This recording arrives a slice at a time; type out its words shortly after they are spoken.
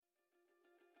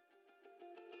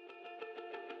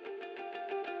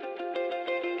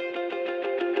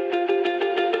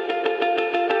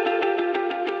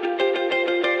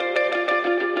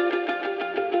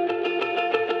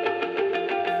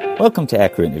Welcome to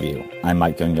Aircrew Interview. I'm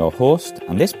Mike Young, your host,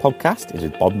 and this podcast is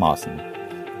with Bob Marson.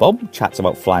 Bob chats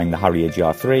about flying the Harrier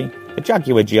GR3, the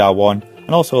Jaguar GR1, and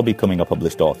also becoming a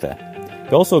published author.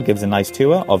 He also gives a nice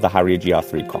tour of the Harrier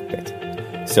GR3 cockpit.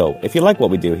 So, if you like what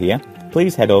we do here,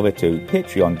 please head over to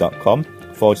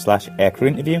patreon.com/Aircrew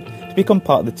Interview to become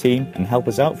part of the team and help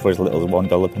us out for as little as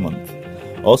 $1 per month.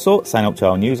 Also, sign up to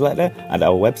our newsletter at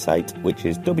our website, which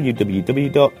is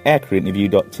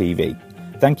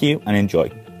www.aircrewinterview.tv. Thank you and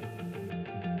enjoy.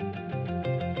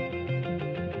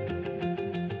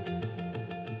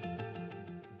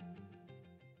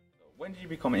 When did you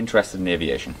become interested in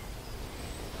aviation?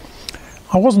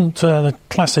 I wasn't the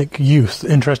classic youth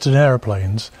interested in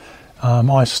aeroplanes.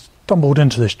 I stumbled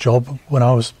into this job when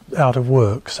I was out of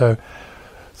work. So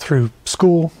through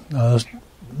school, I was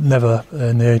never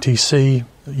in the ATC.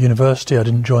 At university, I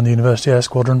didn't join the University Air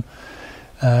Squadron.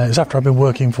 It was after I'd been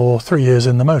working for 3 years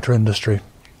in the motor industry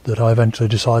that I eventually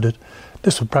decided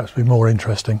this would perhaps be more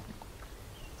interesting.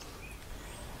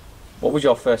 What was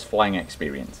your first flying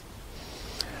experience?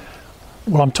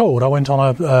 Well, I'm told I went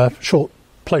on a short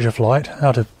pleasure flight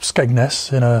out of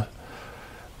Skegness in a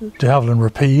de Havilland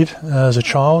Rapide as a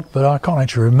child, but I can't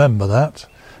actually remember that.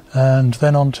 And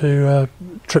then on to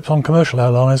trips on commercial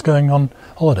airliners going on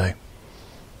holiday.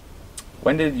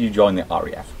 When did you join the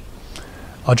RAF?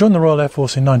 I joined the Royal Air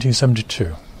Force in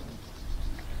 1972.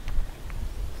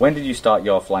 When did you start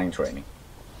your flying training?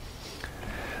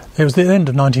 It was the end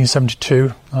of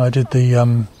 1972. I did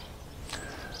the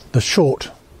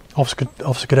short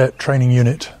Officer Cadet Training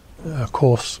Unit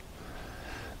course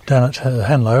down at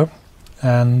Henlow,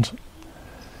 and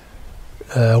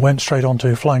went straight on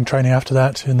to flying training after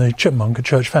that in the Chipmunk at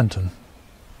Church Fenton.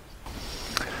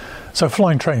 So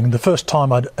flying training, the first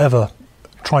time I'd ever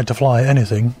tried to fly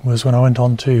anything was when I went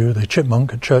on to the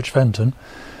Chipmunk at Church Fenton,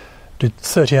 did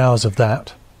 30 hours of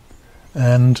that,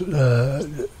 and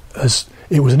as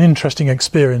it was an interesting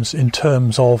experience in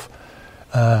terms of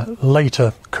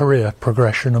later career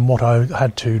progression and what I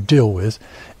had to deal with,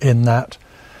 in that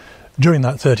during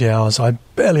that 30 hours I had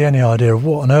barely any idea of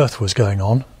what on earth was going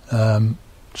on,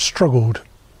 struggled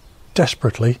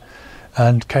desperately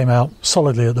and came out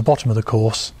solidly at the bottom of the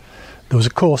course. There was a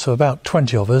course of about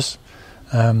 20 of us.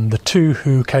 The two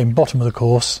who came bottom of the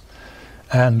course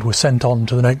and were sent on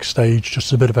to the next stage just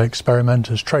as a bit of an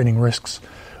experiment as training risks,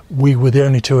 we were the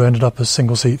only two who ended up as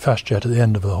single-seat fast jet at the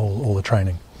end of all the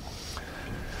training.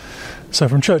 So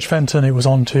from Church Fenton it was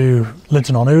on to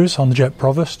Linton-on-Ouse on the Jet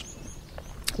Provost,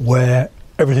 where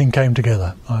everything came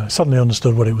together. I suddenly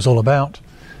understood what it was all about.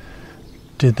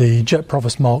 Did the Jet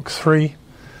Provost Mark III.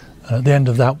 At the end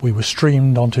of that we were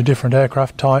streamed onto different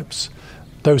aircraft types.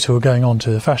 Those who were going on to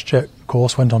the fast jet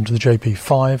course went on to the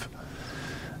JP5.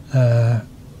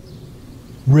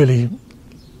 Really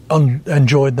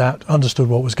enjoyed that, understood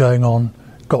what was going on,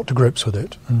 got to grips with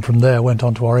it, and from there went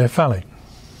on to RAF Valley.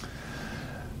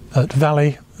 At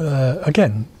Valley,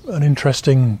 again, an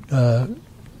interesting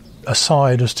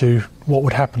aside as to what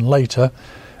would happen later.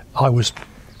 I was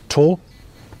tall,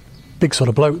 big sort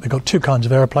of bloke. They got two kinds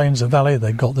of aeroplanes at Valley.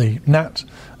 They got the Gnat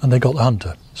and they got the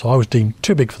Hunter. So I was deemed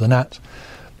too big for the Gnat,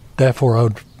 therefore I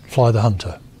would fly the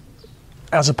Hunter.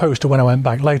 As opposed to when I went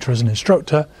back later as an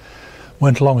instructor,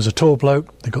 went along as a tall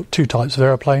bloke. They got two types of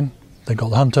aeroplane. They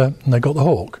got the Hunter and they got the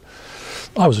Hawk.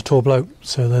 I was a tall bloke,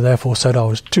 so they therefore said I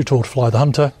was too tall to fly the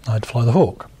Hunter. I had to fly the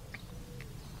Hawk.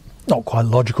 Not quite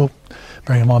logical,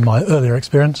 bearing in mind my earlier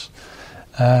experience.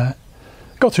 Got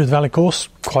through the Valley course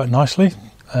quite nicely,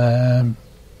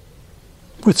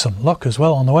 with some luck as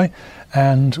well on the way,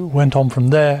 and went on from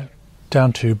there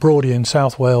down to Brawdy in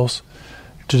South Wales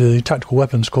to do the tactical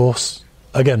weapons course,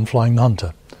 again flying the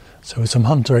Hunter. So with some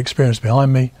Hunter experience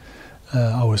behind me,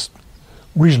 I was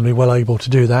reasonably well able to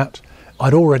do that.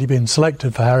 I'd already been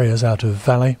selected for Harriers out of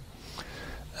Valley,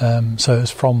 so it's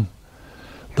from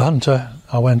the Hunter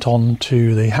I went on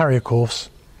to the Harrier course,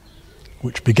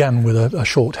 which began with a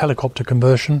short helicopter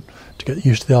conversion to get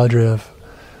used to the idea of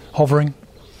hovering.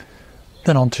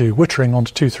 Then on to Wittering, on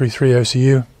to 233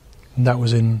 OCU, and that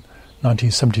was in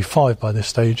 1975 by this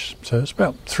stage, so it's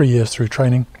about 3 years through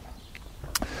training.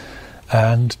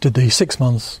 And did the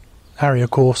 6-month Harrier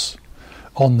course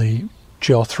on the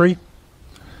GR3.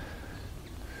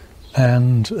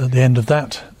 And at the end of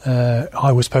that,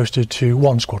 I was posted to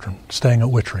 1 Squadron, staying at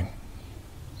Wittering.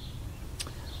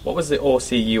 What was the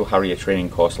OCU Harrier training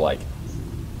course like?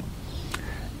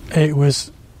 It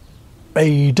was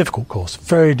a difficult course,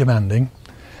 very demanding.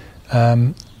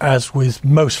 As with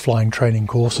most flying training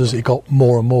courses, it got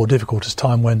more and more difficult as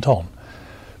time went on.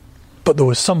 But there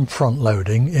was some front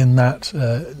loading in that,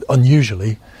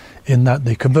 unusually, in that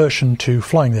the conversion to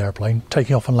flying the airplane,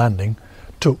 taking off and landing,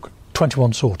 took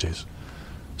 21 sorties,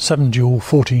 7 dual,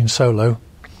 14 solo,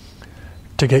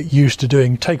 to get used to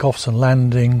doing takeoffs and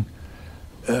landing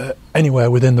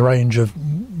anywhere within the range of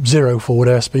 0 forward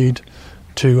airspeed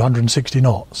to 160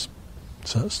 knots.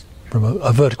 So that's from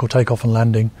a vertical takeoff and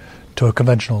landing to a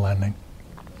conventional landing.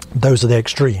 Those are the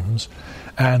extremes,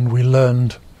 and we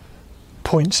learned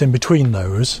points in between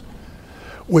those,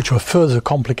 which were further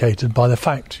complicated by the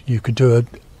fact you could do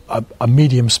a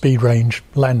medium speed range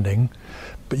landing,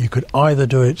 but you could either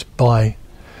do it by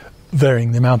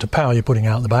varying the amount of power you're putting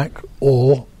out the back,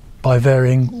 or by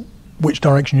varying which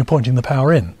direction you're pointing the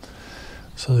power in.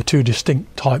 So the two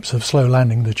distinct types of slow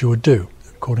landing that you would do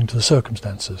according to the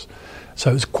circumstances.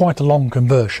 So it was quite a long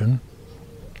conversion.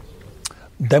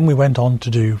 Then we went on to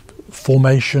do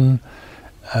formation,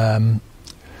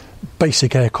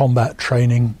 basic air combat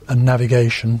training and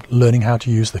navigation, learning how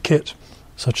to use the kit,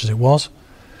 such as it was.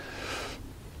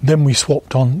 Then we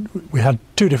swapped on, we had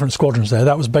 2 different squadrons there.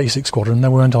 That was basic squadron.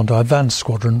 Then we went on to advanced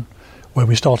squadron, where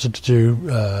we started to do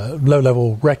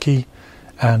low-level recce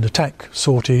and attack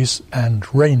sorties and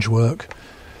range work,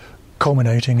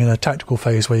 culminating in a tactical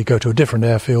phase where you go to a different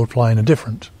airfield, fly in a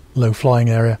different low-flying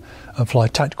area, and fly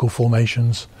tactical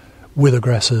formations with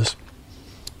aggressors,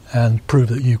 and prove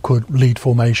that you could lead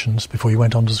formations before you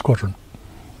went on to the squadron.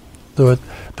 There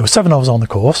were 7 of us on the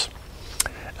course.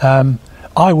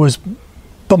 I was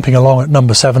bumping along at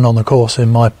number 7 on the course in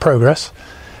my progress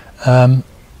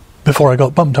before I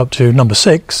got bumped up to number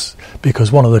 6,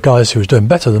 because one of the guys who was doing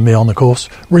better than me on the course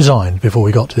resigned before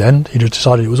we got to the end. He just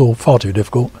decided it was all far too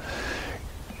difficult,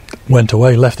 went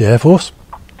away, left the Air Force.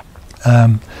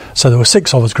 So there were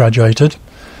 6 of us graduated.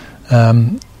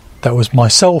 That was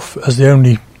myself as the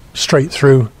only straight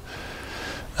through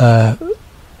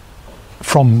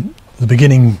from the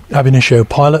beginning ab initio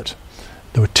pilot.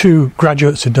 There were 2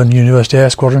 graduates who'd done University Air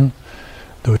Squadron.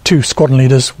 There were 2 squadron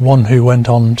leaders, one who went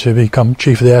on to become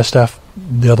Chief of the Air Staff,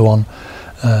 the other one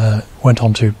went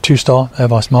on to 2-star Air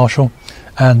Vice Marshal,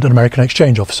 and an American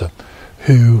exchange officer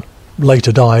who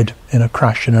later died in a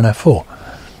crash in an F4.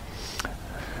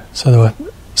 So there were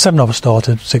 7 of us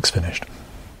started, 6 finished.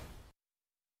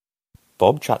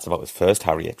 Bob chats about his first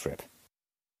Harrier trip.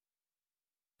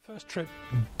 First trip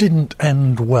didn't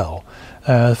end well.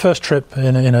 The first trip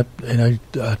in a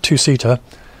 2-seater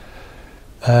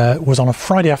was on a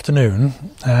Friday afternoon,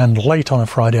 and late on a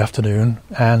Friday afternoon,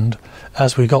 and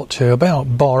as we got to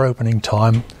about bar opening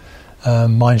time,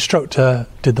 my instructor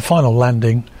did the final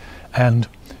landing, and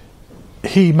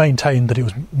he maintained that it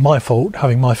was my fault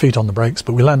having my feet on the brakes,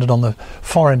 but we landed on the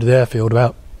far end of the airfield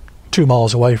about 2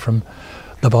 miles away from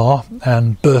the bar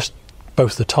and burst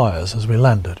both the tyres as we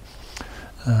landed.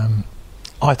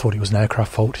 I thought it was an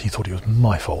aircraft fault, he thought it was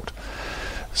my fault.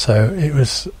 So it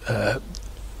was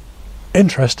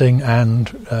interesting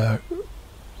and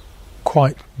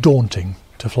quite daunting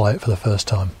to fly it for the first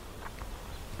time.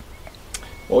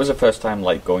 What was the first time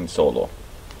like going solo?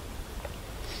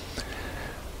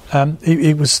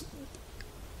 It was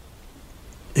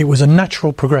a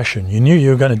natural progression. You knew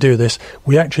you were going to do this.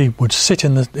 We actually would sit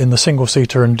in the single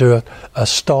seater and do a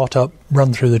start up,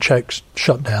 run through the checks,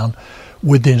 shut down,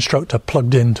 with the instructor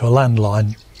plugged into a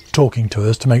landline, talking to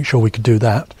us to make sure we could do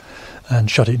that,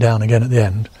 and shut it down again at the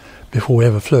end before we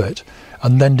ever flew it.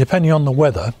 And then, depending on the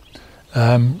weather,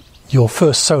 your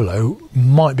first solo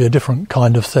might be a different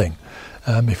kind of thing.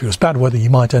 If it was bad weather,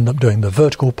 you might end up doing the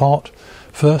vertical part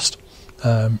first.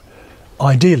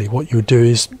 Ideally, what you would do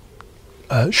is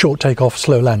short takeoff,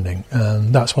 slow landing,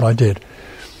 and that's what I did.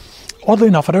 Oddly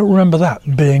enough, I don't remember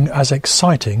that being as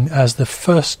exciting as the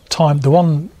first time.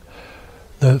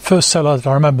 The first solo that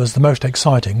I remember as the most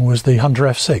exciting was the Hunter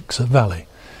F6 at Valley.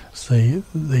 So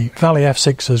the Valley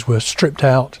F6s were stripped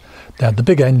out, they had the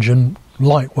big engine,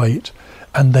 lightweight,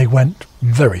 and they went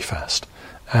very fast.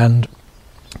 And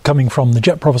coming from the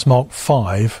Jet Provost Mark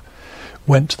V,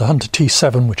 went to the Hunter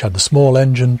T7, which had the small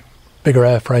engine, bigger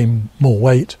airframe, more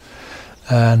weight,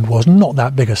 and was not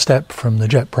that big a step from the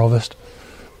Jet Provost.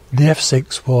 The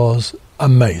F6 was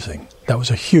amazing. That was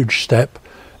a huge step,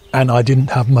 and I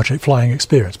didn't have much flying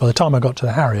experience. By the time I got to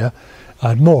the Harrier, I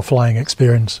had more flying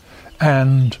experience,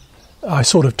 and I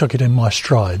sort of took it in my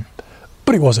stride.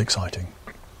 But it was exciting.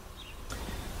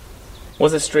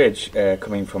 Was it strange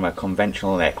coming from a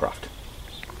conventional aircraft?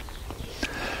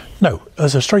 No,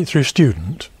 as a straight-through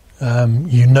student,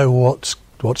 you know what's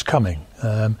coming.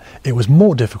 It was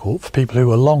more difficult for people who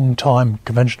were long-time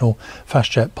conventional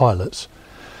fast jet pilots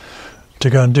to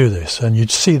go and do this, and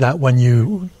you'd see that when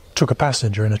you took a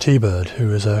passenger in a T-Bird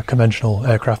who is a conventional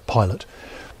aircraft pilot.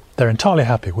 They're entirely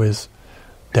happy with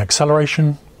the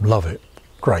acceleration, love it,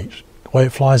 great. The way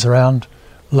it flies around,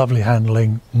 lovely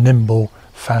handling, nimble,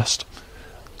 fast,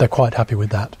 they're quite happy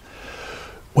with that.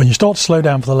 When you start to slow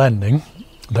down for the landing,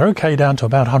 they're okay down to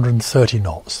about 130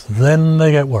 knots. Then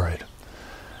they get worried.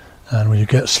 And when you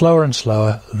get slower and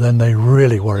slower, then they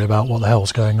really worry about what the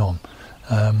hell's going on.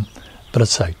 But I'd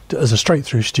say, as a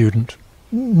straight-through student,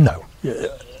 no.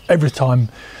 Every time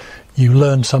you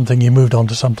learned something, you moved on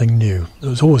to something new. There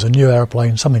was always a new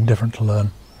aeroplane, something different to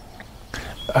learn.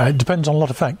 It depends on a lot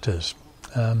of factors.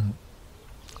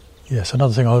 Yes,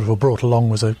 another thing I would have brought along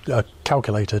was a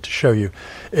calculator to show you.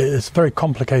 It's a very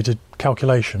complicated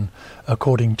calculation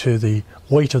according to the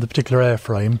weight of the particular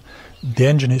airframe, the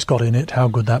engine it's got in it, how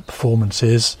good that performance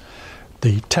is,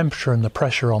 the temperature and the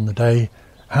pressure on the day,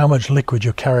 how much liquid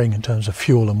you're carrying in terms of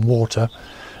fuel and water.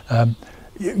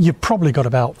 You've probably got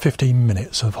about 15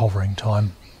 minutes of hovering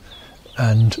time,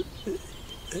 and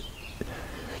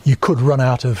you could run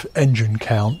out of engine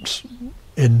count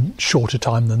in shorter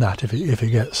time than that if it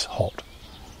gets hot.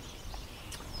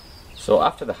 So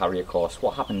after the Harrier course,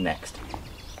 what happened next?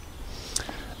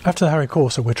 After the Harrier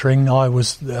course at Wittering, I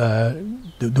was there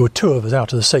were 2 of us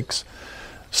out of the 6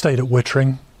 stayed at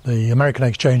Wittering. The American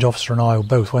exchange officer and I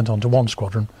both went on to one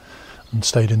squadron and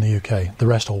stayed in the UK. The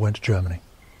rest all went to Germany.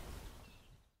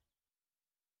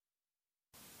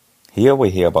 Here we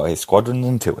hear about his squadrons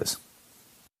and tours.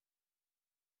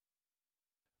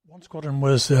 One squadron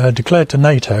was declared to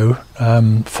NATO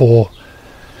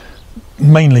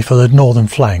mainly for the northern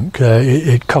flank.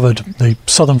 It covered the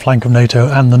southern flank of NATO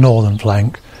and the northern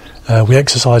flank. We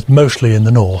exercised mostly in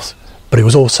the north, but it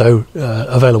was also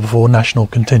available for national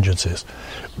contingencies,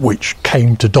 which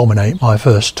came to dominate my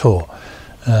first tour,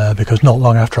 because not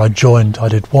long after I joined, I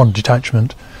did one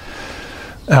detachment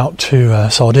out to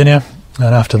Sardinia,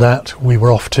 and after that we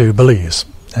were off to Belize,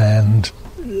 and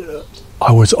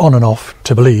I was on and off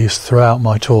to Belize throughout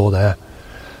my tour there,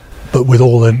 but with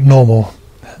all the normal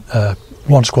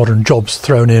one squadron jobs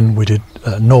thrown in. We did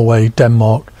Norway,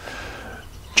 Denmark,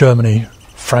 Germany,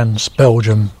 France,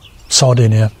 Belgium,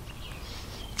 Sardinia,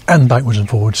 and backwards and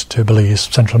forwards to Belize,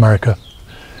 Central America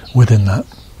within that.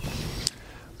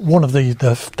 One of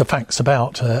the facts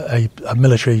about a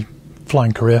military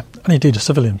flying career, and indeed a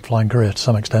civilian flying career to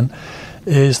some extent,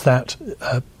 is that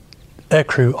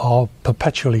aircrew are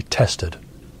perpetually tested.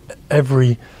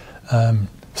 Every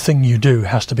thing you do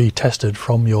has to be tested,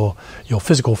 from your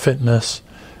physical fitness,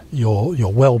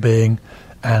 your well-being,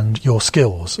 and your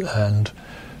skills. And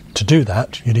to do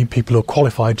that, you need people who are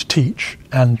qualified to teach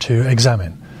and to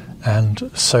examine.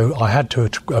 And so I had to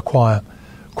acquire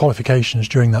qualifications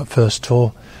during that first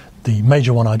tour. The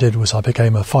major one I did was I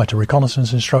became a fighter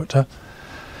reconnaissance instructor.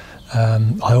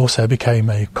 I also became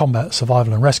a combat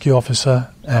survival and rescue officer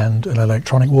and an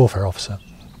electronic warfare officer.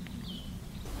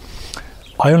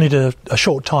 I only did a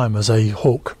short time as a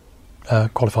Hawk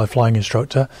qualified flying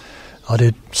instructor. I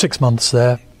did 6 months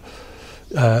there.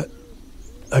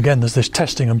 Again, there's this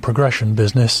testing and progression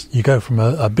business. You go from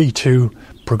a B2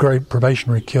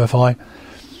 probationary QFI,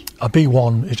 a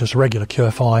B1 is just a regular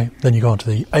QFI, then you go on to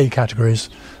the A categories,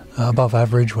 above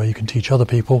average, where you can teach other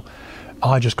people.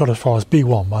 I just got as far as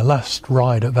B1. My last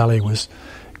ride at Valley was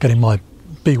getting my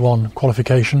B1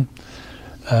 qualification,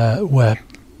 where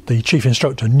the chief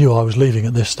instructor knew I was leaving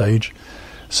at this stage,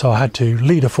 so I had to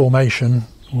lead a formation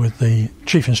with the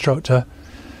chief instructor,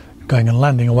 going and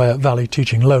landing away at Valley,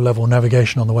 teaching low-level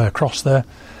navigation on the way across there,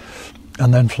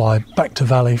 and then fly back to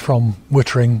Valley from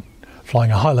Wittering,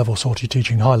 flying a high-level sortie,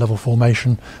 teaching high-level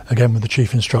formation, again with the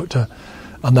chief instructor,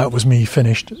 and that was me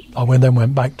finished. I then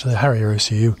went back to the Harrier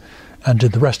OCU and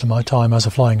did the rest of my time as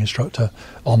a flying instructor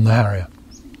on the Harrier,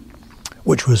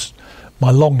 which was my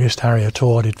longest Harrier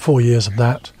tour. I did 4 years of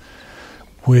that,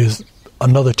 with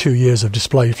another 2 years of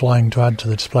display flying to add to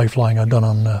the display flying I'd done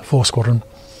on 4 Squadron.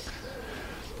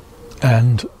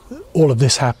 And all of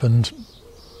this happened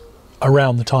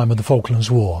around the time of the Falklands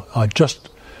War. I'd just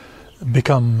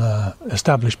become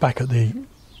established back at the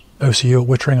OCU at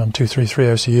Wittering on 233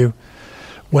 OCU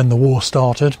when the war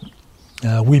started.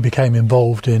 We became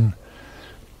involved in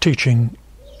teaching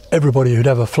everybody who'd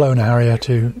ever flown a Harrier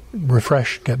to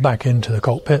refresh, get back into the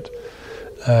cockpit.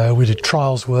 We did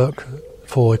trials work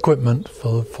for equipment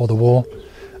for the war,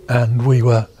 and we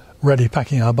were ready,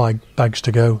 packing our bags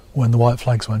to go when the white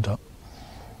flags went up.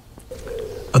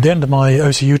 At the end of my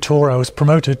OCU tour, I was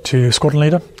promoted to squadron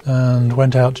leader and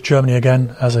went out to Germany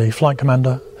again as a flight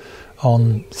commander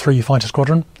on 3 fighter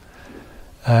squadron.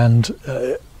 And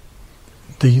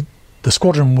the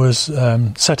squadron was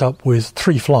set up with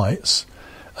 3 flights,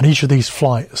 and each of these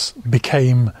flights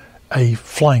became a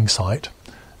flying site.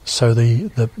 So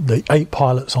the 8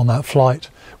 pilots on that flight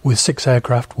with 6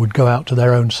 aircraft would go out to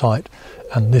their own site,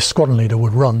 and this squadron leader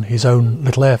would run his own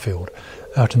little airfield.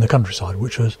 out in the countryside,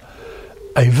 which was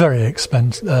a very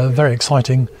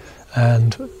exciting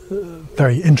and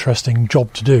very interesting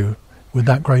job to do with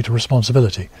that greater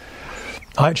responsibility.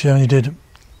 I actually only did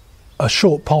a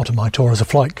short part of my tour as a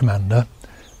flight commander,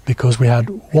 because we had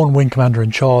one wing commander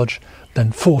in charge,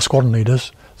 then 4 squadron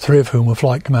leaders, 3 of whom were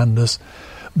flight commanders.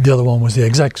 The other one was the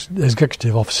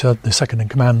executive officer, the second in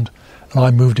command, and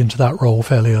I moved into that role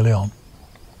fairly early on.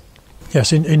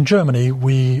 Yes, in Germany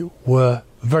we were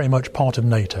very much part of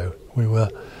NATO. We were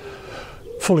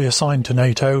fully assigned to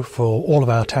NATO for all of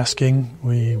our tasking.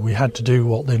 We had to do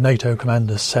what the NATO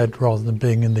commanders said rather than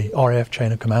being in the RAF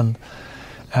chain of command,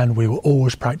 and we were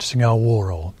always practising our war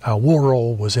role. Our war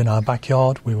role was in our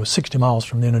backyard. We were 60 miles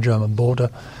from the inner German border,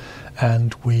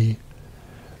 and we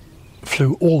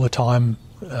flew all the time,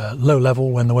 low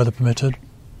level when the weather permitted,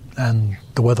 and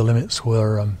the weather limits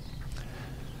were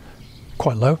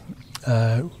quite low.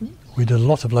 We did a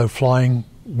lot of low flying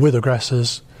with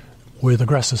aggressors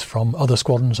from other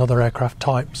squadrons, other aircraft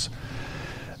types,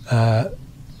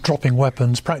 dropping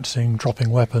weapons, practising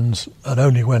dropping weapons, and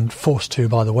only when forced to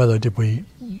by the weather did we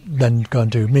then go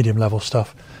and do medium level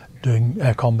stuff, doing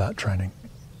air combat training.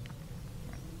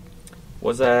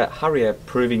 Was Harrier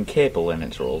proving capable in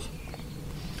its roles?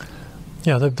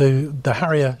 Yeah, the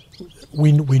Harrier,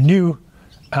 we knew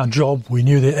our job, we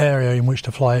knew the area in which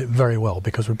to fly it very well,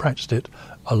 because we practised it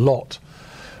a lot,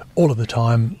 all of the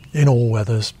time, in all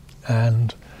weathers,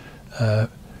 and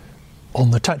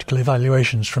on the tactical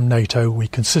evaluations from NATO, we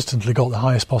consistently got the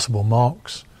highest possible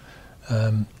marks.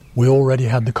 We already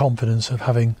had the confidence of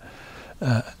having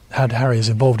had Harriers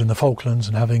involved in the Falklands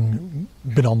and having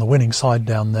been on the winning side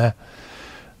down there.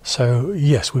 So,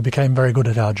 yes, we became very good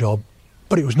at our job,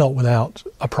 but it was not without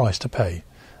a price to pay.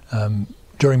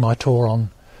 During my tour on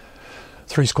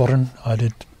 3 Squadron, I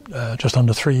did just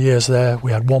under 3 years there.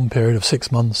 We had one period of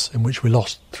 6 months in which we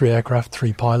lost 3 aircraft,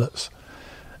 3 pilots.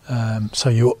 So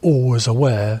you're always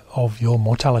aware of your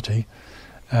mortality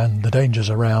and the dangers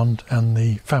around and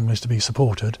the families to be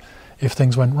supported if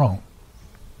things went wrong.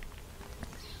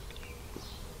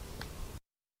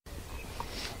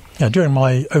 Yeah, during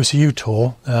my OCU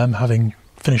tour, having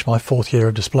finished my 4th year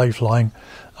of display flying,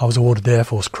 I was awarded the Air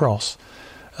Force Cross.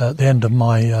 At the end of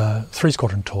my 3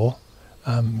 Squadron tour,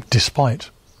 despite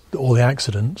all the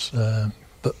accidents,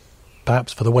 but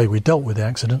perhaps for the way we dealt with the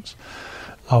accidents,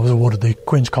 I was awarded the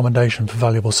Queen's Commendation for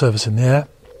valuable service in the air.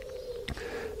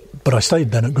 But I stayed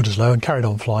then at Goodesloe and carried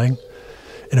on flying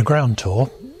in a ground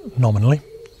tour, nominally,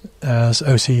 as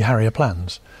OC Harrier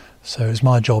plans. So it's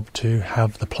my job to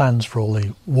have the plans for all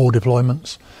the war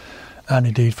deployments, and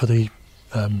indeed for the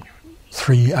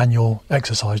 3 annual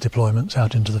exercise deployments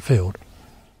out into the field.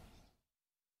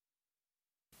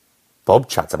 Bob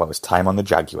chats about his time on the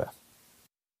Jaguar.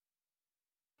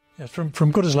 Yes, from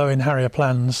Goodesloe in Harrier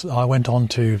plans, I went on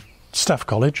to Staff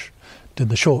College, did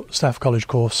the short Staff College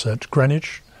course at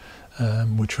Greenwich,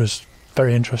 which was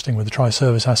very interesting with the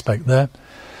tri-service aspect there.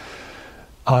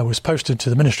 I was posted to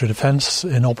the Ministry of Defence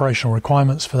in operational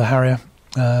requirements for the Harrier,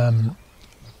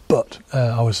 but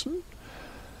I was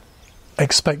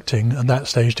expecting at that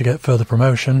stage to get further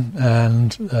promotion,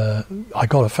 and I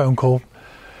got a phone call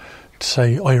to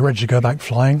say, "Are you ready to go back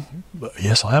flying?"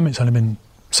 Yes, I am. It's only been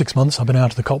 6 months I've been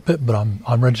out of the cockpit, but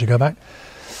I'm ready to go back.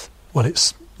 Well,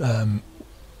 it's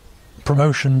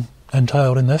promotion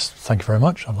entailed in this. Thank you very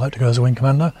much. I'd like to go as a wing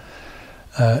commander.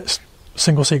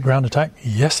 Single seat ground attack.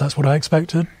 Yes, that's what I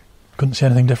expected. Couldn't see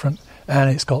anything different. And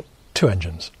it's got 2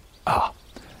 engines.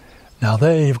 Now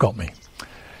there you've got me.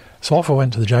 So off I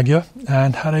went to the Jaguar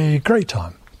and had a great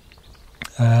time.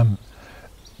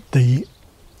 The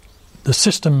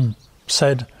system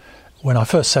said, when I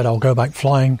first said I'll go back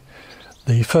flying,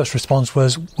 the first response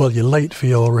was, "Well, you're late for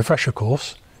your refresher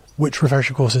course." Which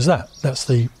refresher course is that? That's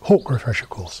the Hawk refresher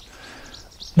course.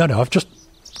 No, I've just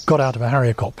got out of a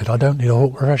Harrier cockpit. I don't need a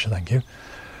Hawk refresher, thank you.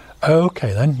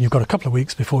 OK then, you've got a couple of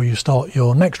weeks before you start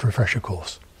your next refresher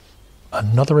course.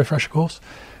 Another refresher course?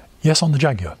 Yes, on the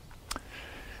Jaguar.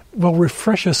 Well,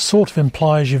 refresher sort of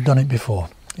implies you've done it before.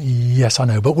 Yes, I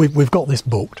know, but we've got this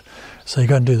booked. So you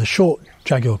go and do the short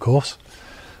Jaguar course.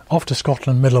 Off to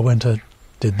Scotland, middle of winter,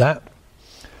 did that.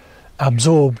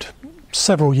 Absorbed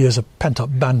several years of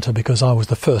pent-up banter because I was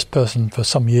the first person for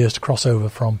some years to cross over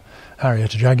from Harrier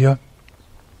to Jaguar.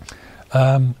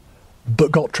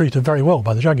 But got treated very well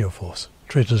by the Jaguar Force.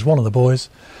 Treated as one of the boys.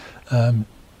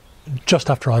 Just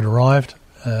after I'd arrived,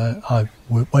 I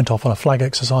went off on a flag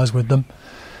exercise with them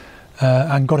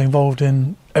and got involved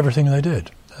in everything they did.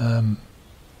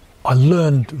 I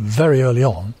learned very early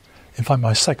on, in fact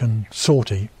my second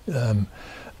sortie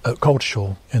at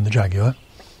Coltishall in the Jaguar,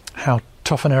 how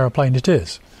tough an aeroplane it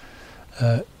is.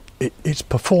 its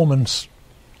performance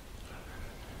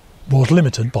was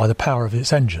limited by the power of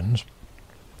its engines,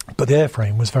 but the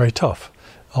airframe was very tough.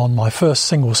 On my first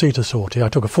single-seater sortie, I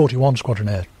took a 41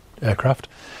 Squadron aircraft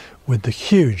with the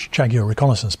huge Jaguar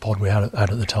reconnaissance pod we had at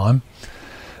the time,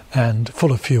 and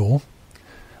full of fuel,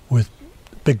 with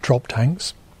big drop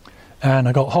tanks, and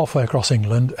I got halfway across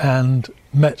England and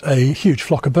met a huge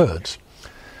flock of birds,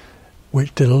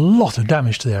 which did a lot of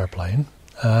damage to the airplane.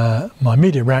 My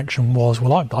immediate reaction was,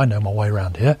 well, I know my way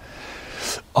around here.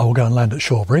 I will go and land at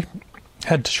Shawbury,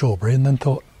 head to Shawbury, and then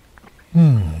thought,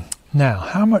 now,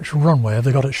 how much runway have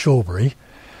they got at Shawbury?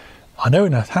 I know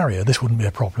in a Harrier this wouldn't be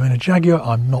a problem. In a Jaguar,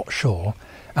 I'm not sure.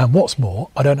 And what's more,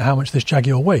 I don't know how much this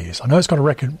Jaguar weighs. I know it's got a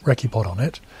recce pod on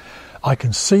it. I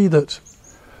can see that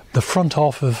the front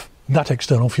half of that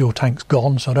external fuel tank's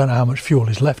gone, so I don't know how much fuel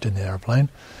is left in the aeroplane.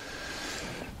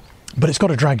 But it's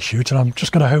got a drag chute, and I'm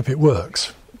just going to hope it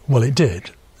works. Well, it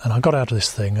did. And I got out of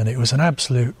this thing, and it was an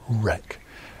absolute wreck.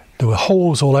 There were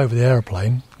holes all over the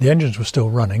aeroplane. The engines were still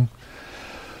running.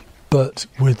 But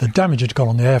with the damage it had got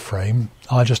on the airframe,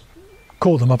 I just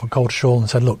called them up at Coltishall and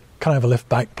said, look, can I have a lift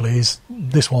back, please?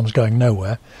 This one's going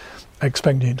nowhere,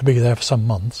 expecting it to be there for some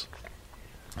months.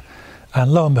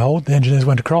 And lo and behold, the engineers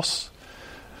went across,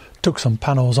 took some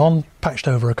panels on, patched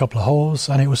over a couple of holes,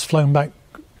 and it was flown back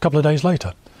a couple of days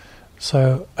later.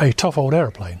 So a tough old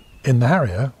aeroplane in the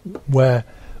Harrier, where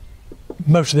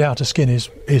most of the outer skin is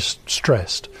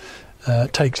stressed,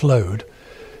 takes load.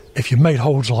 If you made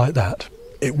holes like that,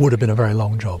 it would have been a very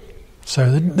long job.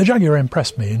 So the Jaguar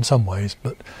impressed me in some ways,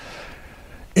 but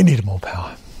it needed more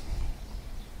power.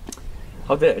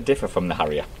 How did it differ from the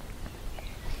Harrier?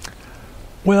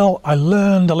 Well, I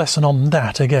learned a lesson on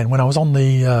that again when I was on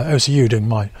the OCU doing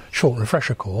my short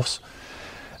refresher course.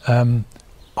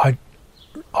 I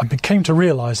came to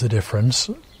realise the difference.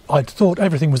 I thought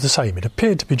everything was the same. It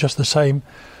appeared to be just the same,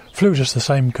 flew just the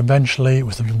same conventionally. It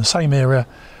was from the same era,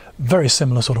 very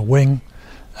similar sort of wing.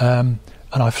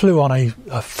 And I flew on a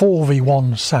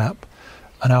 4v1 SAP,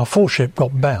 and our foreship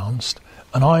got bounced,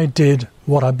 and I did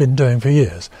what I'd been doing for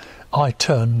years. I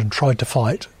turned and tried to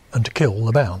fight and to kill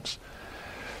the bounce.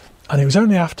 And it was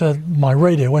only after my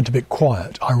radio went a bit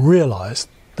quiet I realised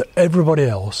that everybody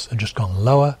else had just gone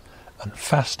lower and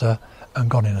faster and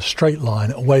gone in a straight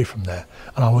line away from there,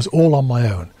 and I was all on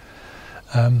my own.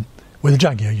 With a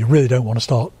Jaguar, you really don't want to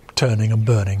start turning and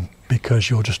burning, because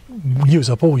you'll just use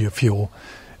up all your fuel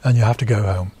and you have to go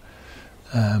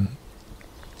home.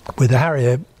 With the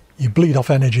Harrier, you bleed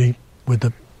off energy.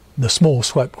 With the small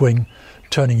swept wing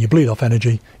turning, you bleed off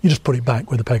energy. You just put it back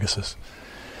with the Pegasus.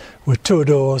 With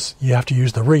Tour-Adors, you have to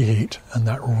use the reheat, and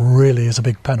that really is a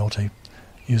big penalty.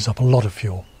 Uses up a lot of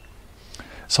fuel.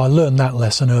 So I learned that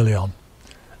lesson early on.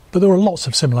 But there were lots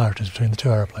of similarities between the two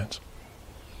aeroplanes.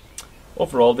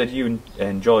 Overall, did you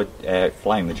enjoy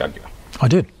flying the Jaguar? I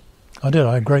did. I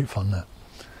had great fun there.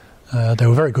 They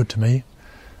were very good to me.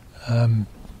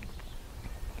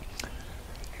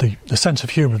 The sense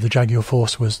of humour of the Jaguar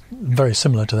Force was very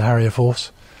similar to the Harrier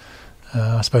Force.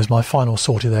 I suppose my final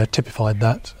sortie there typified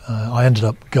that. I ended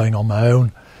up going on my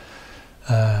own,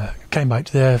 came back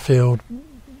to the airfield,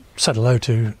 said hello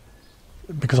to,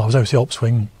 because I was OC Ops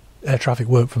Wing, air traffic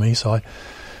worked for me, so I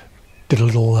did a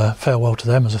little farewell to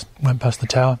them as I went past the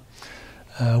tower.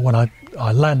 When I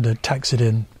landed, taxied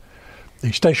in,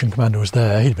 the station commander was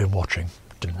there. He'd been watching,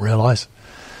 didn't realise,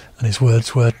 and his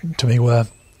words to me were,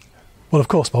 well, of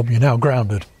course, Bob, you're now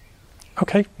grounded.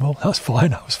 OK, well, that's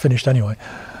fine, I was finished anyway.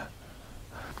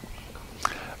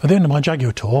 At the end of my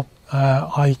Jaguar tour,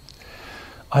 I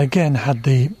again had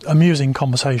the amusing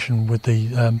conversation with the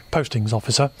postings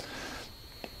officer,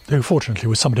 who fortunately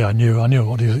was somebody I knew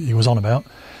what he was on about.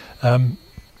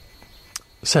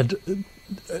 Said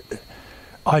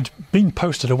I'd been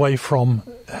posted away from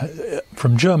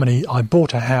Germany. I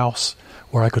bought a house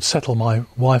where I could settle my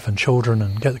wife and children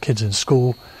and get the kids in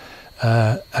school,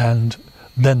 and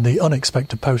then the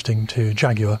unexpected posting to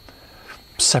Jaguar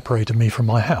separated me from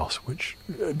my house, which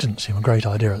didn't seem a great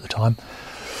idea at the time.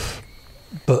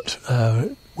 But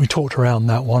we talked around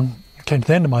that one, came to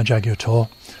the end of my Jaguar tour,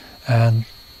 and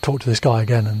talked to this guy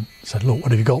again and said, look,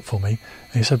 what have you got for me?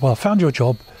 And he said, well, I found your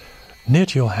job near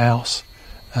to your house.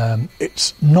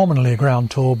 It's nominally a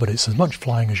ground tour, but it's as much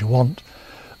flying as you want,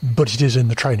 but it is in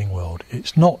the training world.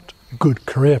 It's not good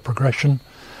career progression,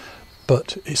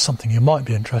 but it's something you might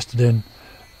be interested in.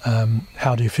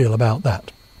 How do you feel about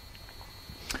that?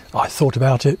 I thought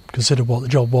about it, considered what the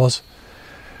job was,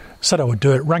 said I would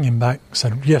do it, rang him back,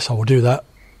 said, yes, I will do that.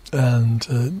 And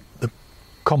the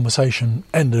conversation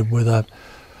ended with a,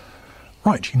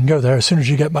 right, you can go there as soon as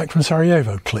you get back from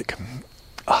Sarajevo, click.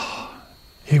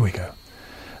 Here we go.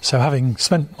 So having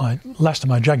spent my last of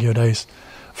my Jaguar days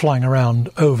flying around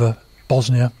over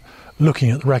Bosnia,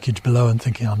 looking at the wreckage below and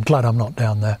thinking, I'm glad I'm not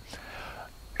down there,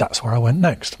 that's where I went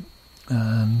next.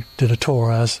 And did a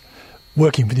tour as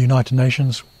working for the United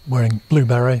Nations, wearing blue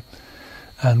beret,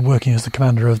 and working as the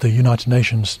commander of the United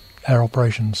Nations Air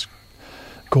Operations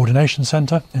Coordination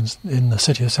Centre in the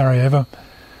city of Sarajevo.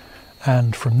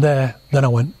 And from there, then I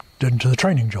went into the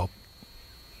training job,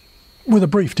 with a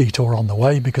brief detour on the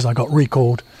way because I got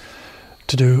recalled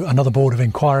to do another board of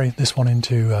inquiry, this one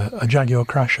into a Jaguar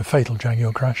crash, a fatal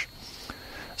Jaguar crash.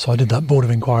 So I did that board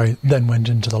of inquiry, then went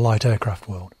into the light aircraft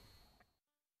world.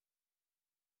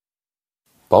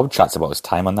 Bob chats about his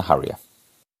time on the Harrier.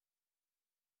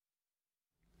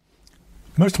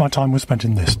 Most of my time was spent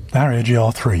in this, the Harrier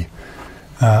GR3.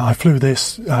 I flew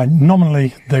this,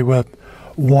 nominally they were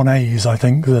 1As I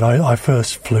think that I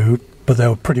first flew, but they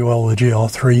were pretty well the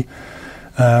GR3.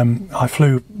 I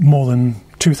flew more than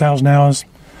 2,000 hours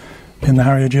in the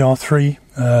Harrier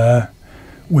GR3,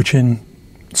 which in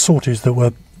sorties that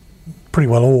were pretty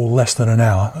well all less than an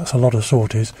hour. That's a lot of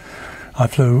sorties. I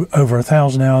flew over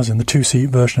 1,000 hours in the two-seat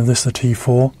version of this, the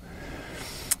T4.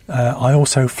 I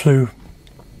also flew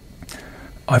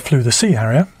the Sea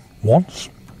Harrier once.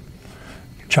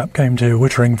 A chap came to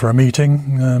Wittering for a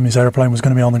meeting. His aeroplane was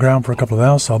going to be on the ground for a couple of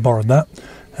hours, so I borrowed that.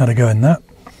 Had a go in that.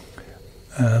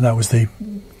 That was the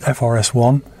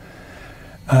FRS-1.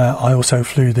 I also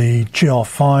flew the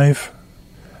GR5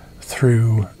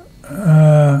 through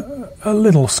a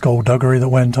little skullduggery that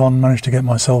went on. Managed to get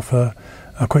myself a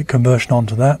quick conversion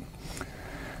onto that.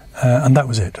 And that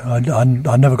was it. I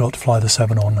never got to fly the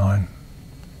 7 or 9.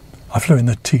 I flew in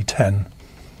the T10.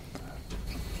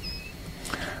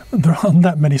 There aren't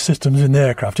that many systems in the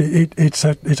aircraft. It's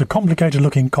a complicated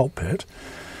looking cockpit,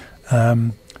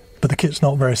 but the kit's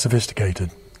not very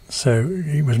sophisticated. So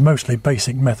it was mostly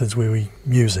basic methods we were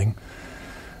using.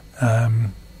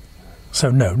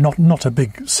 So no, not a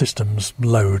big systems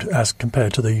load as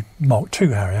compared to the Mark II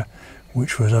Harrier,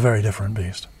 which was a very different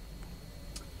beast.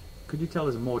 Could you tell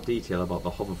us more detail about the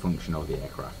hover function of the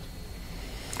aircraft?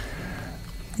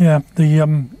 Yeah,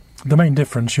 the main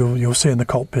difference you'll see in the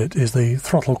cockpit is the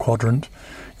throttle quadrant.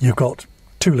 You've got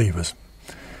two levers.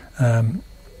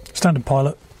 Standard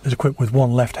pilot is equipped with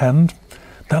one left hand.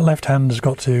 That left hand has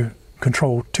got to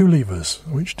control two levers,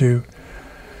 which do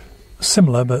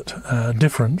similar but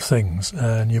different things.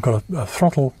 And you've got a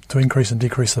throttle to increase and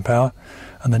decrease the power,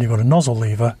 and then you've got a nozzle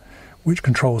lever, which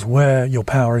controls where your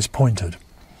power is pointed.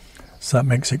 So that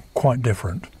makes it quite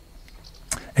different.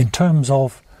 In terms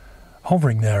of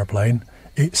hovering the aeroplane,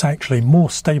 it's actually more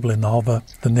stable in the hover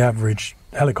than the average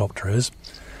helicopter is.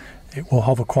 It will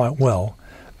hover quite well,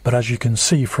 but as you can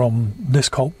see from this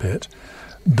cockpit,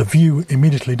 the view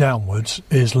immediately downwards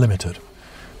is limited.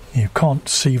 You can't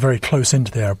see very close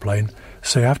into the aeroplane,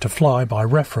 so you have to fly by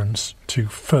reference to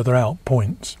further out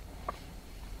points.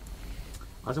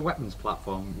 As a weapons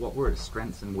platform, what were its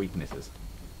strengths and weaknesses?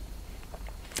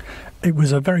 It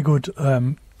was a very good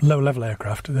low-level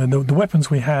aircraft. The weapons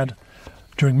we had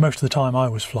during most of the time I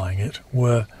was flying it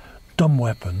were dumb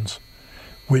weapons,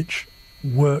 which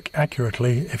work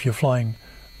accurately if you're flying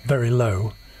very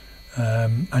low,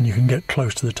 and you can get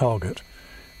close to the target.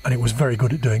 And it was very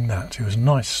good at doing that. It was a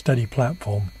nice steady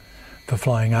platform for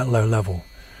flying at low level.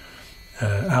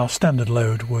 Our standard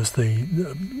load was the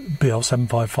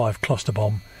BL-755 cluster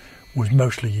bomb, was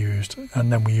mostly used,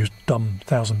 and then we used dumb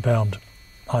 1,000-pound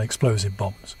high explosive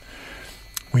bombs.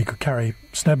 We could carry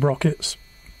Sneb rockets.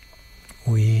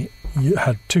 We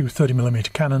had two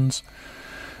 30mm cannons,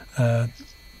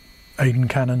 Aden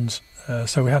cannons,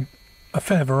 so we had a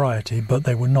fair variety, but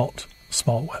they were not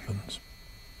smart weapons.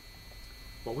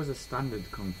 What was the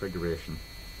standard configuration?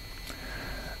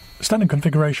 Standard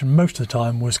configuration most of the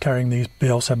time was carrying these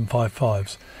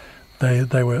BL-755s.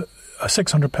 They were a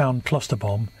 600-pound cluster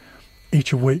bomb,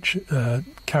 each of which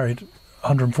carried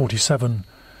 147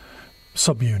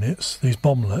 subunits, these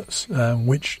bomblets,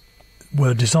 which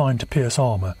were designed to pierce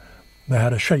armour. They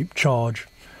had a shaped charge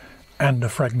and a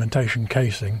fragmentation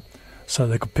casing, so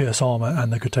they could pierce armour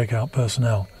and they could take out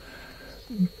personnel.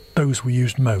 Those were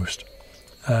used most.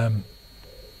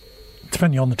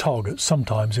 Depending on the target,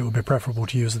 sometimes it would be preferable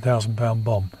to use the 1,000-pound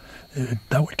bomb.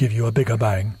 That would give you a bigger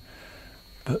bang,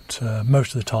 but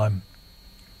most of the time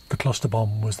the cluster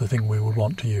bomb was the thing we would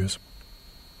want to use.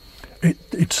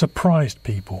 It surprised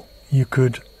people. You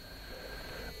could...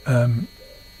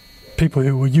 people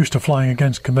who were used to flying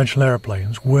against conventional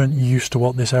aeroplanes weren't used to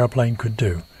what this aeroplane could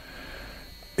do.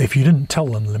 If you didn't tell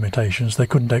them the limitations, they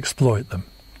couldn't exploit them.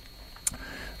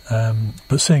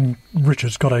 But seeing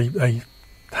Richard's got a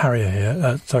Harrier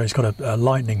here, he's got a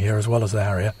Lightning here as well as the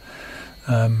Harrier,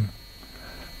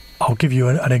 I'll give you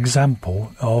an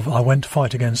example of, I went to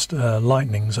fight against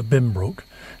Lightnings at Bimbrook.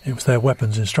 It was their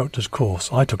weapons instructor's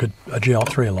course. I took a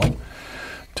GR3 along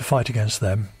to fight against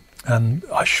them, and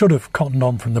I should have cottoned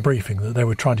on from the briefing that they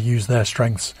were trying to use their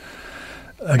strengths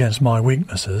against my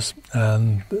weaknesses,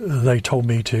 and they told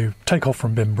me to take off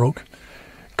from Bimbrook,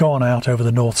 go on out over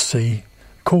the North Sea,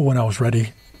 call when I was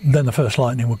ready, then the first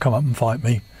Lightning would come up and fight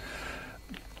me.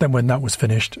 Then when that was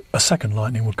finished, a second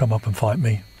Lightning would come up and fight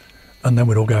me, and then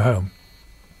we'd all go home.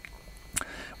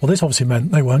 Well, this obviously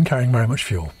meant they weren't carrying very much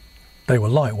fuel. They were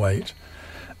lightweight,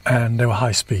 and they were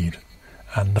high speed.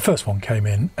 And the first one came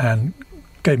in and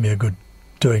gave me a good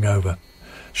doing over,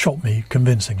 shot me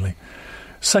convincingly.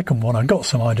 Second one, I got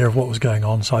some idea of what was going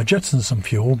on, so I jettisoned some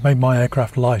fuel, made my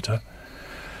aircraft lighter,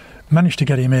 managed to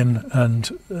get him in and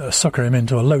sucker him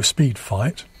into a low-speed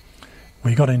fight.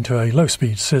 We got into a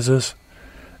low-speed scissors.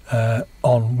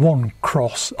 On one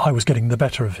cross, I was getting the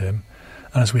better of him,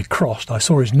 and as we crossed, I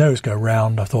saw his nose go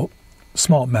round. I thought,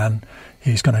 smart man,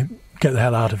 he's going to get the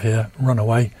hell out of here, run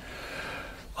away.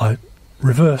 I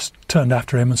reversed, turned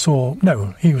after him, and saw,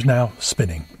 no, he was now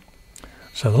spinning.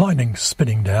 So the Lightning's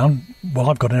spinning down. Well,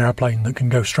 I've got an aeroplane that can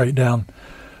go straight down,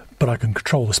 but I can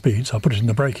control the speed, so I put it in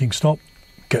the braking stop,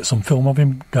 get some film of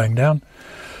him going down,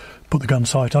 put the gun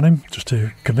sight on him just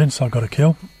to convince I've got a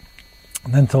kill,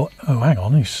 and then thought, oh, hang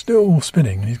on, he's still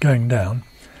spinning and he's going down.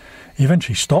 He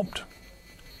eventually stopped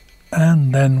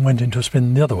and then went into a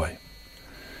spin the other way.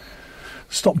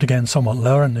 Stopped again somewhat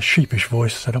lower, and the sheepish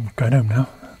voice said, I'm going home now.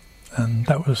 And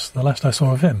that was the last I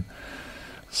saw of him.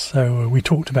 So we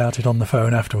talked about it on the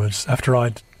phone afterwards. After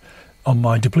I'd, on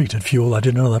my depleted fuel, I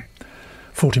did another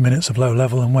 40 minutes of low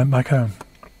level and went back home.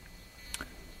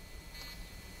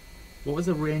 What was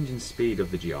the range and speed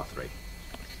of the GR3?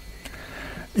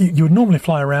 You would normally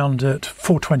fly around at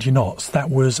 420 knots. That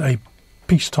was a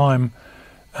peacetime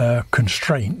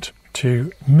constraint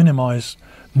to minimise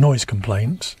noise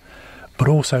complaints, but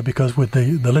also because with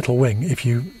the little wing,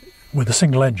 with a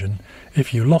single engine,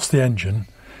 if you lost the engine,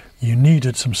 you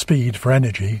needed some speed for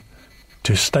energy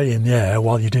to stay in the air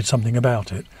while you did something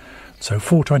about it. So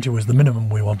 420 was the minimum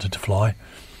we wanted to fly.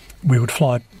 We would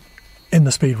fly in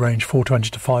the speed range 420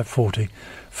 to 540.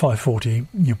 540,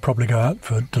 you probably go out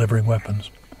for delivering weapons.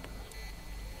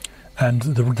 And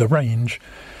the range,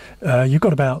 you've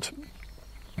got about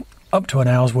up to an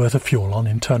hour's worth of fuel on,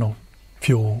 internal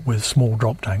fuel with small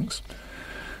drop tanks.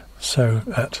 So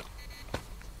at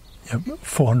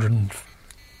 400 and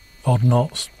odd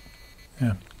knots,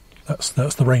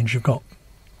 that's the range you've got.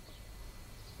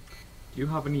 Do you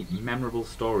have any memorable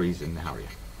stories in the Harrier?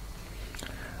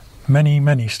 Many,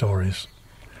 many stories.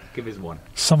 Give us one.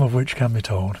 Some of which can be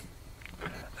told.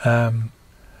 The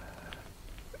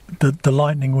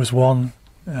Lightning was one.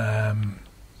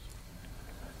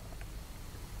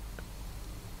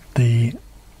 The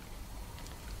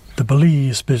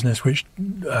Belize business, which,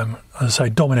 as I say,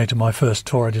 dominated my first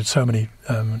tour. I did so many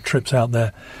trips out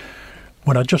there.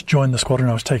 When I just joined the squadron,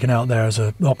 I was taken out there as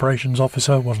an operations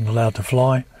officer, wasn't allowed to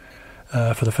fly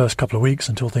for the first couple of weeks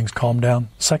until things calmed down.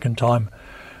 Second time,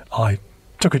 I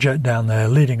took a jet down there,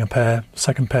 leading a pair,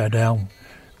 second pair down.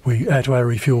 We air-to-air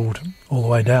refuelled all the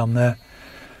way down there.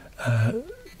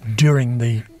 During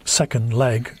the second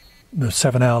leg, the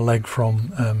 7-hour leg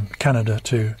from Canada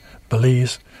to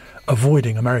Belize,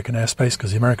 avoiding American airspace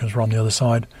because the Americans were on the other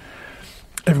side,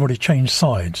 everybody changed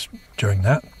sides during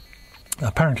that.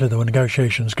 Apparently there were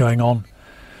negotiations going on.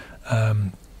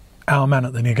 Our man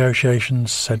at the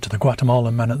negotiations said to the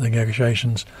Guatemalan man at the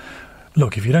negotiations,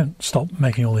 look, if you don't stop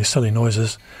making all these silly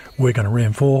noises, we're going to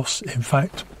reinforce. In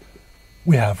fact,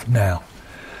 we have now.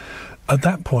 At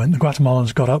that point, the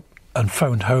Guatemalans got up and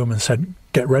phoned home and said,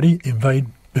 get ready, invade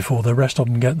before the rest of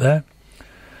them get there.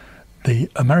 The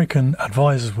American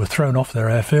advisors were thrown off their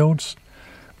airfields.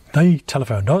 They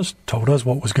telephoned us, told us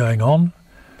what was going on.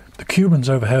 The Cubans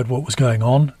overheard what was going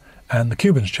on, and the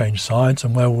Cubans changed sides,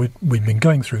 and while we'd been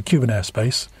going through Cuban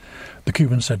airspace, the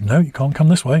Cubans said, no, you can't come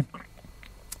this way.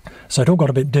 So it all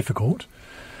got a bit difficult.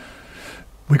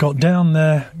 We got down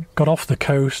there, got off the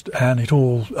coast, and it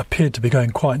all appeared to be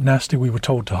going quite nasty. We were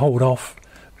told to hold off,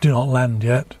 do not land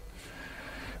yet.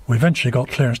 We eventually got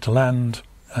clearance to land,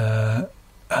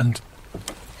 and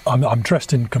I'm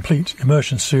dressed in complete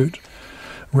immersion suit,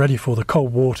 ready for the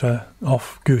cold water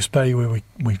off Goose Bay, where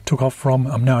we took off from.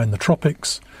 I'm now in the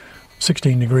tropics,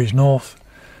 16 degrees north,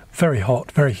 very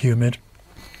hot, very humid.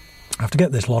 I have to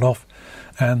get this lot off.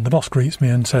 And the boss greets me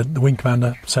and said, the wing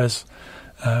commander says,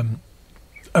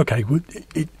 okay,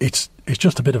 it's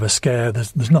just a bit of a scare.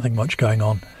 There's nothing much going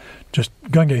on. Just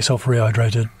go and get yourself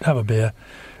rehydrated, have a beer,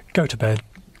 go to bed,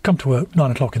 come to work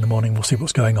 9 o'clock in the morning, we'll see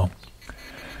what's going on.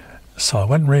 So I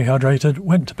went and rehydrated,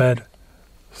 went to bed.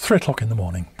 3 o'clock in the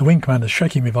morning. The wing commander's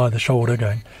shaking me by the shoulder,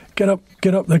 going, get up,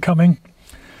 they're coming.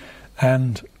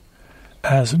 And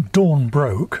as dawn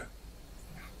broke,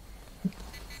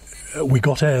 we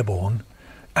got airborne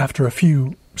after a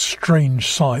few strange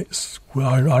sights.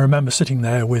 I remember sitting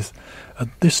there with, at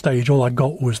this stage, all I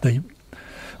got was the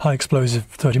high explosive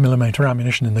 30mm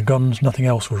ammunition in the guns. Nothing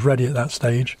else was ready at that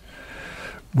stage.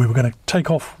 We were going to take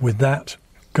off with that,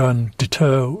 go and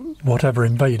deter whatever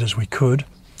invaders we could,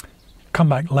 come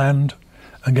back, land,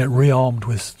 and get rearmed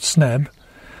with SNEB.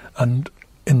 And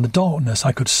in the darkness,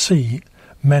 I could see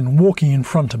men walking in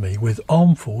front of me with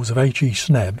armfuls of HE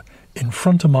SNEB in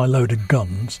front of my loaded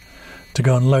guns to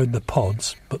go and load the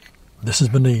pods. But this is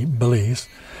Belize.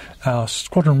 Our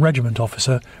squadron regiment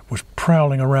officer was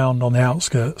prowling around on the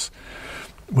outskirts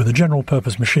with a general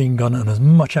purpose machine gun and as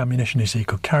much ammunition as he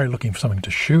could carry, looking for something to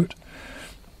shoot.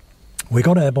 We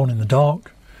got airborne in the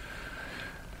dark,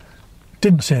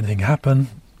 didn't see anything happen,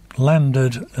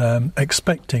 landed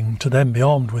expecting to then be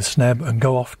armed with SNEB and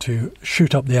go off to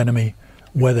shoot up the enemy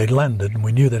where they'd landed, and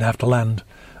we knew they'd have to land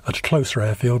at a closer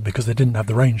airfield because they didn't have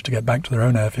the range to get back to their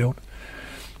own airfield.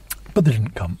 But they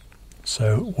didn't come.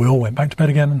 So we all went back to bed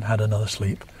again and had another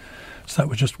sleep. So that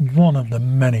was just one of the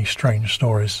many strange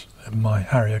stories of my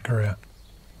Harrier career.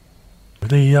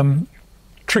 The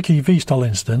tricky VSTOL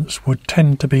incidents would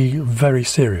tend to be very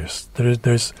serious.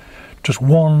 There's just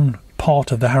one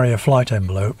part of the Harrier flight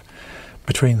envelope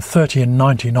between 30 and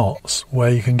 90 knots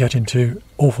where you can get into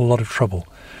awful lot of trouble.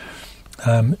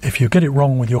 If you get it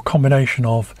wrong with your combination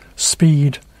of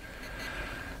speed,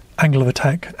 angle of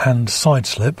attack and side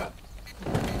slip,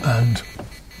 and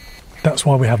that's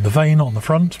why we have the vane on the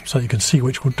front so you can see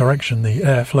which direction the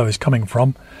airflow is coming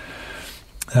from.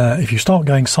 If you start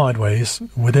going sideways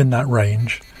within that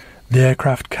range, the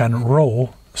aircraft can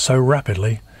roll so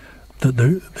rapidly that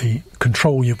the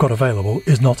control you've got available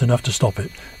is not enough to stop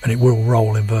it, and it will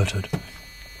roll inverted.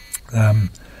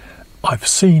 I've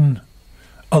seen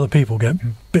other people get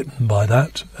bitten by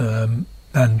that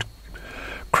and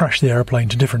crash the aeroplane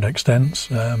to different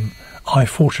extents. I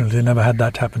fortunately never had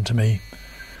that happen to me.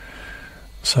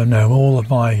 So no, all of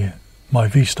my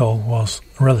VSTOL was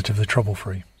relatively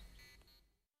trouble-free.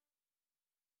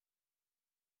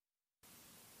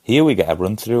 Here we get a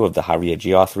run-through of the Harrier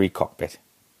GR3 cockpit.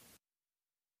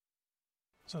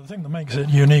 So the thing that makes it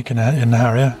unique in the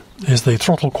Harrier is the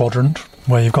throttle quadrant,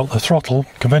 where you've got the throttle,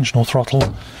 conventional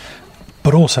throttle,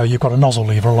 but also you've got a nozzle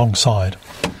lever alongside.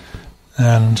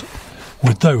 And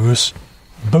with those,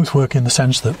 both work in the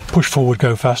sense that push forward,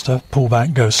 go faster, pull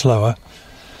back, go slower,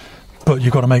 but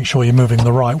you've got to make sure you're moving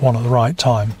the right one at the right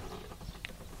time.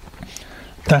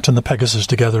 That and the Pegasus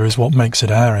together is what makes it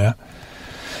a Harrier.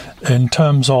 In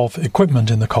terms of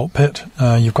equipment in the cockpit,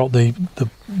 you've got the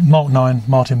Mark 9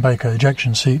 Martin Baker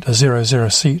ejection seat, a 00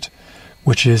 seat,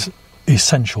 which is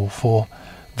essential for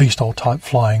VSTOL type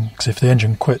flying, because if the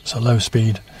engine quits at low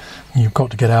speed, you've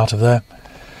got to get out of there.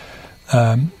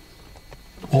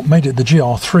 What made it the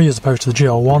GR3 as opposed to the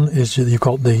GR1 is that you've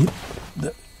got the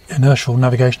inertial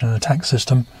navigation and attack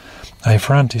system, a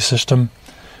Ferranti system,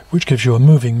 which gives you a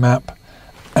moving map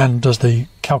and does the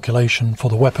calculation for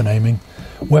the weapon aiming.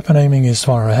 Weapon aiming is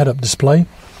via a head-up display.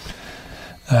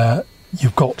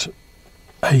 You've got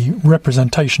a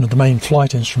representation of the main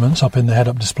flight instruments up in the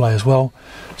head-up display as well,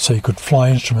 so you could fly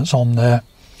instruments on there,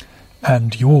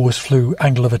 and you always flew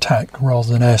angle of attack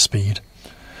rather than airspeed.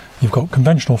 You've got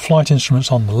conventional flight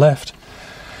instruments on the left,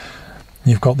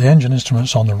 you've got the engine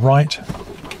instruments on the right,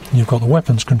 you've got the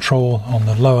weapons control on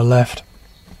the lower left,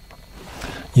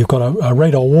 you've got a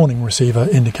radar warning receiver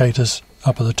indicators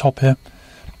up at the top here.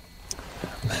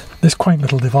 This quaint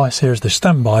little device here is the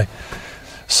standby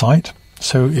sight.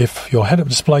 So if your head-up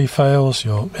display fails,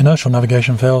 your inertial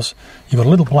navigation fails, you've got a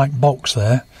little black box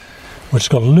there which has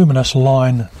got a luminous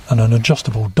line and an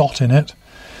adjustable dot in it,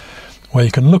 where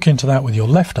you can look into that with your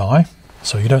left eye,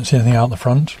 so you don't see anything out the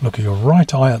front. Look at your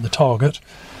right eye at the target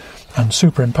and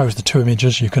superimpose the two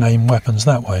images. You can aim weapons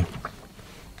that way.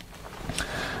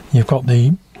 You've got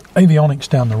the avionics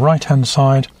down the right-hand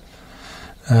side,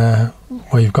 where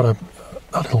you've got a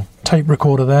little tape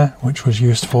recorder there, which was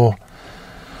used for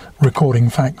recording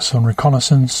facts on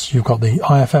reconnaissance. You've got the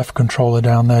IFF controller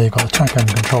down there, you've got the TACAN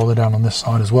controller down on this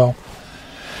side as well.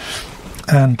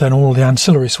 And then all the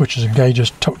ancillary switches and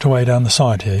gauges tucked away down the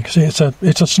side here. You can see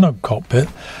it's a snug cockpit.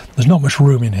 There's not much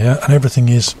room in here, and everything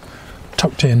is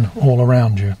tucked in all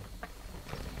around you.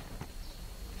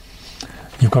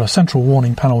 You've got a central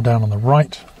warning panel down on the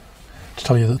right to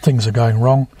tell you that things are going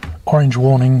wrong. Orange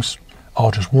warnings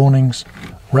are just warnings.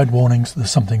 Red warnings,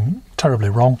 there's something terribly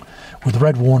wrong. With the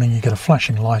red warning, you get a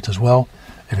flashing light as well.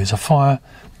 If it's a fire,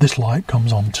 this light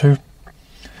comes on too.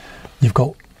 You've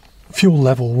got fuel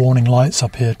level warning lights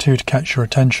up here too to catch your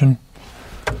attention.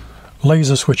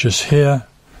 Laser switches here.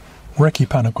 Recce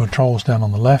panel controls down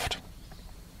on the left.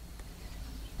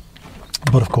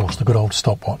 But of course the good old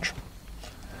stopwatch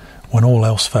when all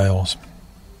else fails.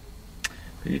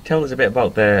 Could you tell us a bit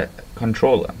about the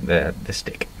controller, the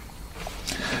stick?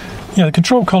 Yeah, the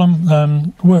control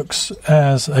column works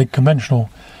as a conventional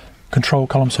control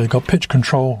column, so you've got pitch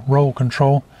control, roll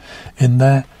control in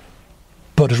there,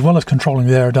 but as well as controlling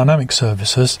the aerodynamic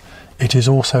surfaces, it is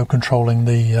also controlling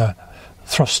the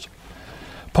thrust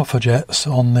puffer jets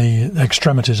on the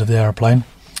extremities of the aeroplane.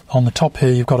 On the top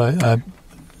here you've got a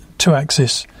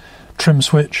 2-axis trim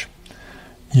switch,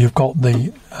 you've got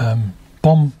the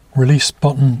bomb release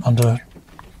button under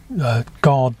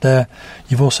guard there.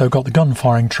 You've also got the gun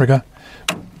firing trigger,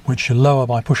 which you lower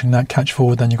by pushing that catch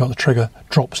forward, then you've got the trigger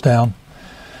drops down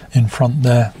in front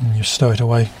there and you stow it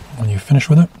away when you finish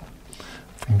with it.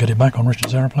 If we can get it back on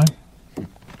Richard's aeroplane.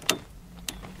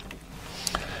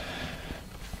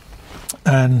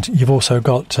 And you've also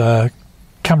got a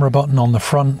camera button on the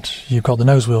front, you've got the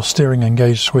nose wheel steering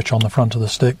engaged switch on the front of the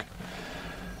stick.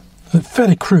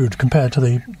 Fairly crude compared to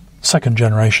the second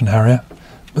generation Harrier,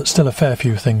 but still a fair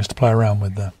few things to play around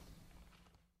with there.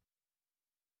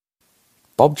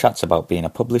 Bob chats about being a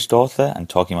published author and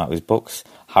talking about his books,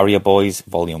 Harrier Boys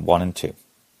Volume 1 and 2.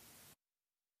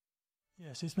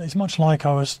 Yes, it's much like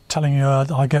I was telling you,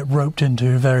 I get roped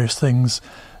into various things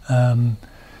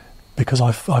because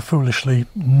I foolishly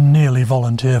nearly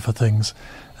volunteer for things.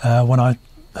 When I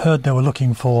heard they were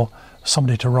looking for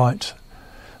somebody to write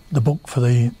the book for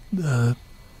the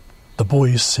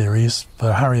Boys series,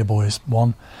 for Harrier Boys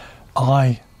 1,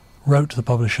 I wrote to the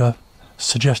publisher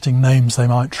suggesting names they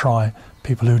might try,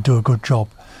 people who do a good job.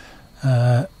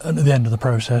 And at the end of the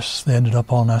process, they ended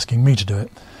up on asking me to do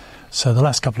it. So the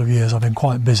last couple of years I've been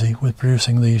quite busy with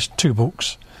producing these 2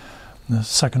 books, the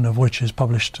second of which is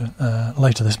published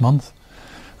later this month,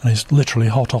 and is literally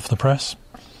hot off the press.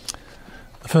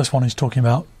 The first one is talking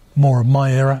about more of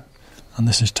my era, and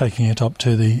this is taking it up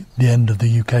to the end of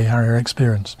the UK Harrier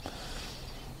experience.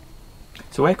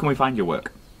 So where can we find your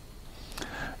work?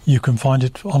 You can find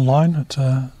it online at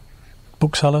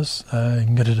booksellers. You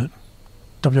can get it at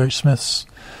W.H. Smith's,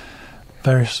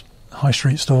 various high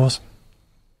street stores.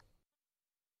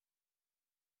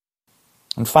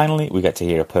 And finally, we get to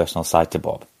hear a personal side to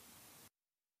Bob.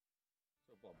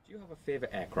 So Bob, do you have a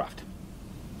favourite aircraft?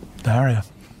 The Harrier.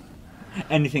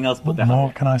 Anything else but the What Harrier?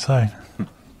 more can I say?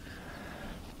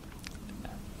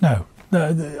 No.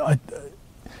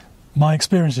 My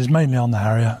experience is mainly on the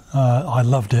Harrier. I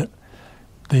loved it.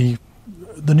 The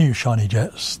new shiny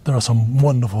jets, there are some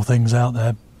wonderful things out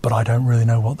there, but I don't really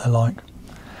know what they're like.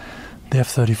 The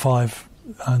F-35,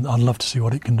 I'd love to see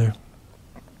what it can do.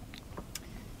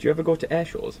 Do you ever go to air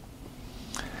shows?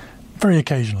 Very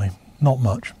occasionally, not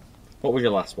much. What was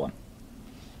your last one?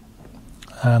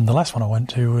 And the last one I went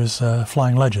to was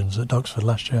Flying Legends at Duxford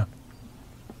last year.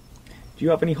 Do you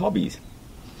have any hobbies?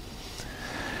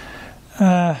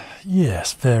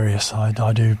 Yes, various. I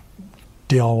do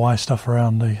DIY stuff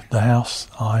around the house.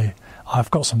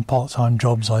 I've got some part-time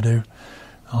jobs I do.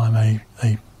 I'm a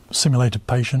simulated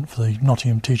patient for the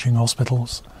Nottingham Teaching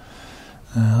Hospitals.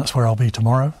 That's where I'll be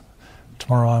tomorrow.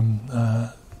 Tomorrow I'm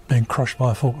being crushed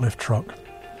by a forklift truck.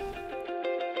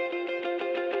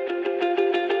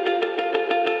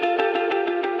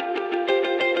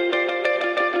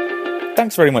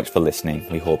 Thanks very much for listening.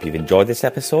 We hope you've enjoyed this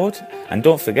episode. And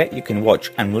don't forget you can watch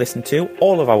and listen to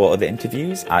all of our other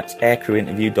interviews at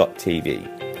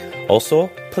aircrewinterview.tv.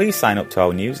 Also, please sign up to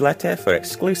our newsletter for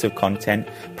exclusive content,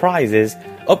 prizes,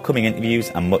 upcoming interviews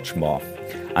and much more.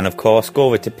 And of course, go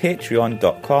over to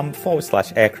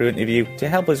patreon.com/aircrewinterview to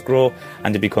help us grow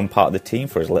and to become part of the team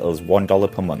for as little as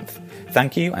 $1 per month.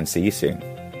 Thank you and see you soon.